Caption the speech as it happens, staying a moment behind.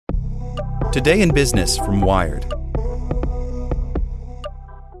Today in Business from Wired.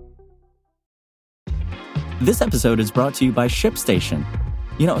 This episode is brought to you by ShipStation.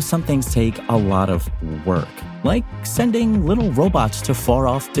 You know, some things take a lot of work, like sending little robots to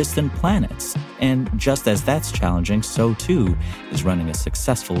far-off distant planets. And just as that's challenging, so too is running a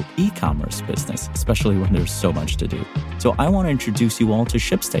successful e-commerce business, especially when there's so much to do. So I want to introduce you all to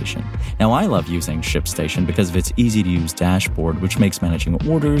ShipStation. Now, I love using ShipStation because of its easy-to-use dashboard, which makes managing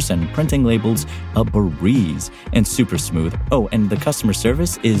orders and printing labels a breeze and super smooth. Oh, and the customer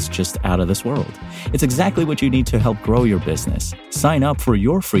service is just out of this world. It's exactly what you need to help grow your business. Sign up for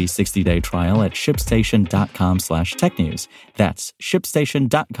your free 60-day trial at shipstation.com/technews. That's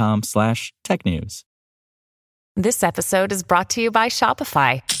shipstation.com/technews. This episode is brought to you by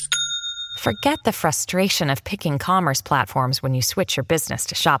Shopify. Forget the frustration of picking commerce platforms when you switch your business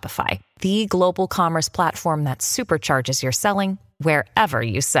to Shopify, the global commerce platform that supercharges your selling wherever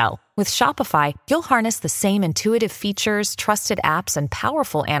you sell. With Shopify, you'll harness the same intuitive features, trusted apps, and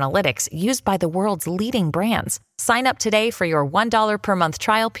powerful analytics used by the world's leading brands. Sign up today for your $1 per month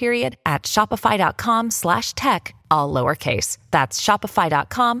trial period at shopify.com/tech, all lowercase. That's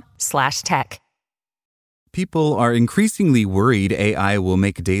shopify.com/tech. People are increasingly worried AI will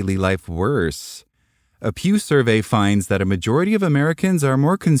make daily life worse. A Pew survey finds that a majority of Americans are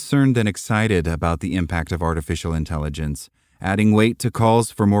more concerned than excited about the impact of artificial intelligence, adding weight to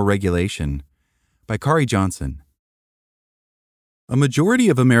calls for more regulation. By Kari Johnson. A majority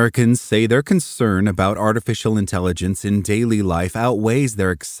of Americans say their concern about artificial intelligence in daily life outweighs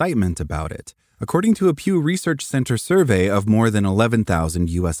their excitement about it, according to a Pew Research Center survey of more than 11,000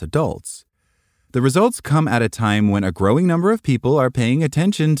 U.S. adults. The results come at a time when a growing number of people are paying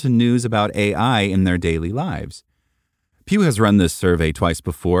attention to news about AI in their daily lives. Pew has run this survey twice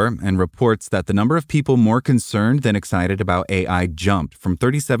before and reports that the number of people more concerned than excited about AI jumped from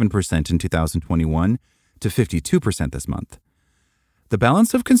 37% in 2021 to 52% this month. The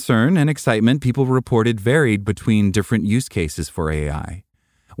balance of concern and excitement people reported varied between different use cases for AI.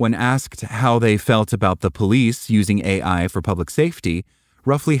 When asked how they felt about the police using AI for public safety,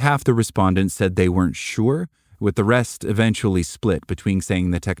 roughly half the respondents said they weren't sure, with the rest eventually split between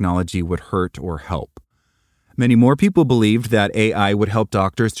saying the technology would hurt or help. Many more people believed that AI would help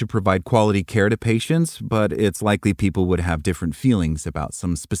doctors to provide quality care to patients, but it's likely people would have different feelings about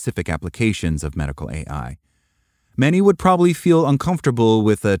some specific applications of medical AI. Many would probably feel uncomfortable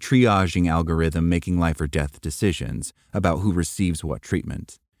with a triaging algorithm making life or death decisions about who receives what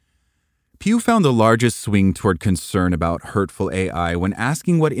treatment. Pew found the largest swing toward concern about hurtful AI when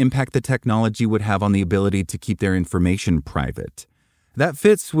asking what impact the technology would have on the ability to keep their information private. That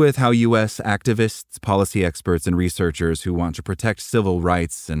fits with how U.S. activists, policy experts, and researchers who want to protect civil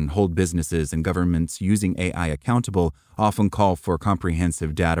rights and hold businesses and governments using AI accountable often call for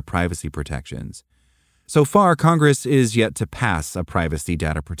comprehensive data privacy protections. So far, Congress is yet to pass a privacy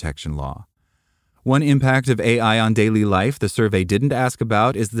data protection law. One impact of AI on daily life the survey didn't ask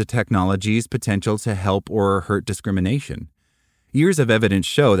about is the technology's potential to help or hurt discrimination. Years of evidence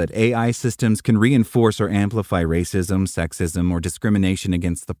show that AI systems can reinforce or amplify racism, sexism, or discrimination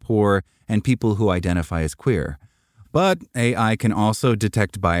against the poor and people who identify as queer. But AI can also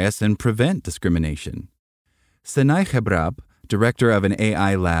detect bias and prevent discrimination. Senai Hebrab, director of an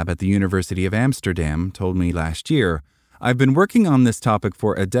AI lab at the University of Amsterdam, told me last year, "I've been working on this topic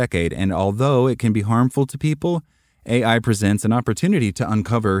for a decade, and although it can be harmful to people, AI presents an opportunity to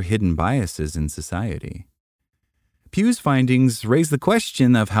uncover hidden biases in society." Pew's findings raise the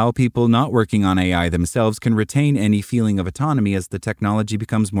question of how people not working on AI themselves can retain any feeling of autonomy as the technology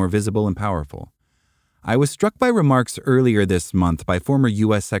becomes more visible and powerful. I was struck by remarks earlier this month by former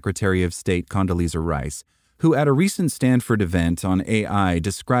U.S. Secretary of State Condoleezza Rice, who at a recent Stanford event on AI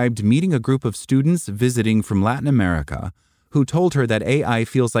described meeting a group of students visiting from Latin America who told her that AI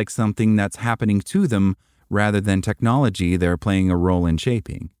feels like something that's happening to them rather than technology they're playing a role in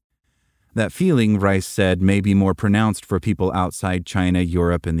shaping. That feeling, Rice said, may be more pronounced for people outside China,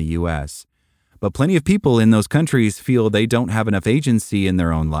 Europe, and the U.S. But plenty of people in those countries feel they don't have enough agency in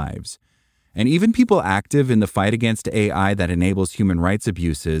their own lives. And even people active in the fight against AI that enables human rights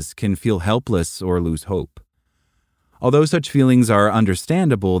abuses can feel helpless or lose hope. Although such feelings are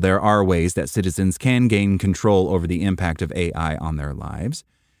understandable, there are ways that citizens can gain control over the impact of AI on their lives.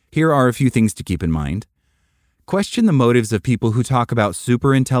 Here are a few things to keep in mind. Question the motives of people who talk about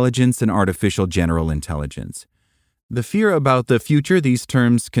superintelligence and artificial general intelligence. The fear about the future these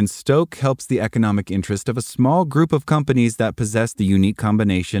terms can stoke helps the economic interest of a small group of companies that possess the unique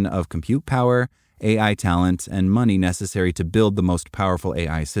combination of compute power, AI talent, and money necessary to build the most powerful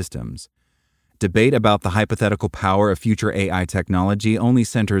AI systems. Debate about the hypothetical power of future AI technology only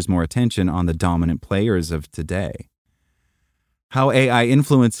centers more attention on the dominant players of today. How AI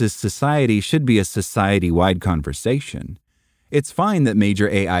influences society should be a society-wide conversation. It's fine that major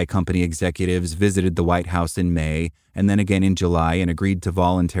AI company executives visited the White House in May and then again in July and agreed to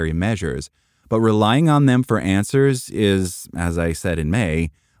voluntary measures, but relying on them for answers is, as I said in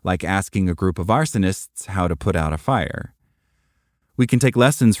May, like asking a group of arsonists how to put out a fire. We can take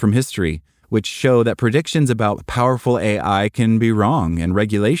lessons from history, which show that predictions about powerful AI can be wrong and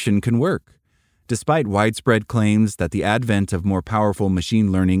regulation can work. Despite widespread claims that the advent of more powerful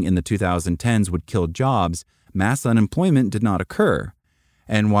machine learning in the 2010s would kill jobs, mass unemployment did not occur.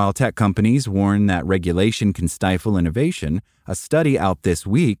 And while tech companies warn that regulation can stifle innovation, a study out this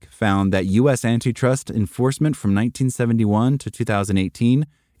week found that U.S. antitrust enforcement from 1971 to 2018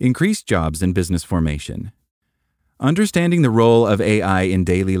 increased jobs and business formation. Understanding the role of AI in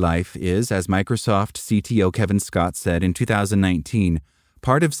daily life is, as Microsoft CTO Kevin Scott said in 2019,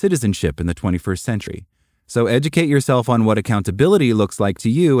 part of citizenship in the 21st century. So educate yourself on what accountability looks like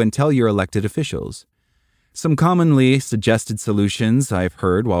to you and tell your elected officials. Some commonly suggested solutions I've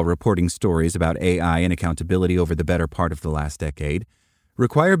heard while reporting stories about AI and accountability over the better part of the last decade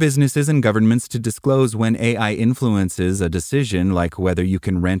require businesses and governments to disclose when AI influences a decision like whether you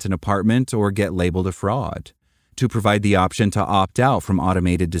can rent an apartment or get labeled a fraud, to provide the option to opt out from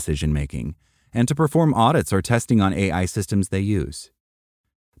automated decision-making, and to perform audits or testing on AI systems they use.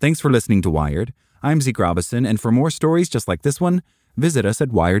 Thanks for listening to Wired. I'm Zeke Robison, and for more stories just like this one, visit us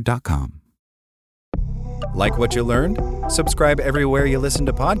at wired.com. Like what you learned? Subscribe everywhere you listen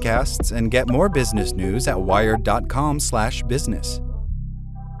to podcasts and get more business news at wired.com/business.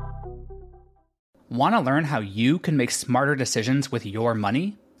 Want to learn how you can make smarter decisions with your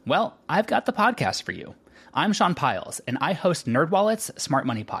money? Well, I've got the podcast for you. I'm Sean Piles, and I host NerdWallet's Smart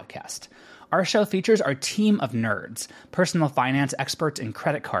Money Podcast. Our show features our team of nerds, personal finance experts in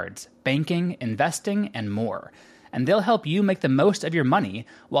credit cards, banking, investing, and more. And they'll help you make the most of your money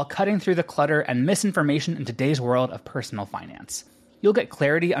while cutting through the clutter and misinformation in today's world of personal finance. You'll get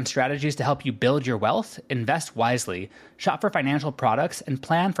clarity on strategies to help you build your wealth, invest wisely, shop for financial products, and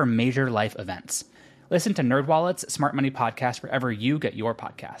plan for major life events. Listen to NerdWallet's Smart Money Podcast wherever you get your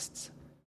podcasts.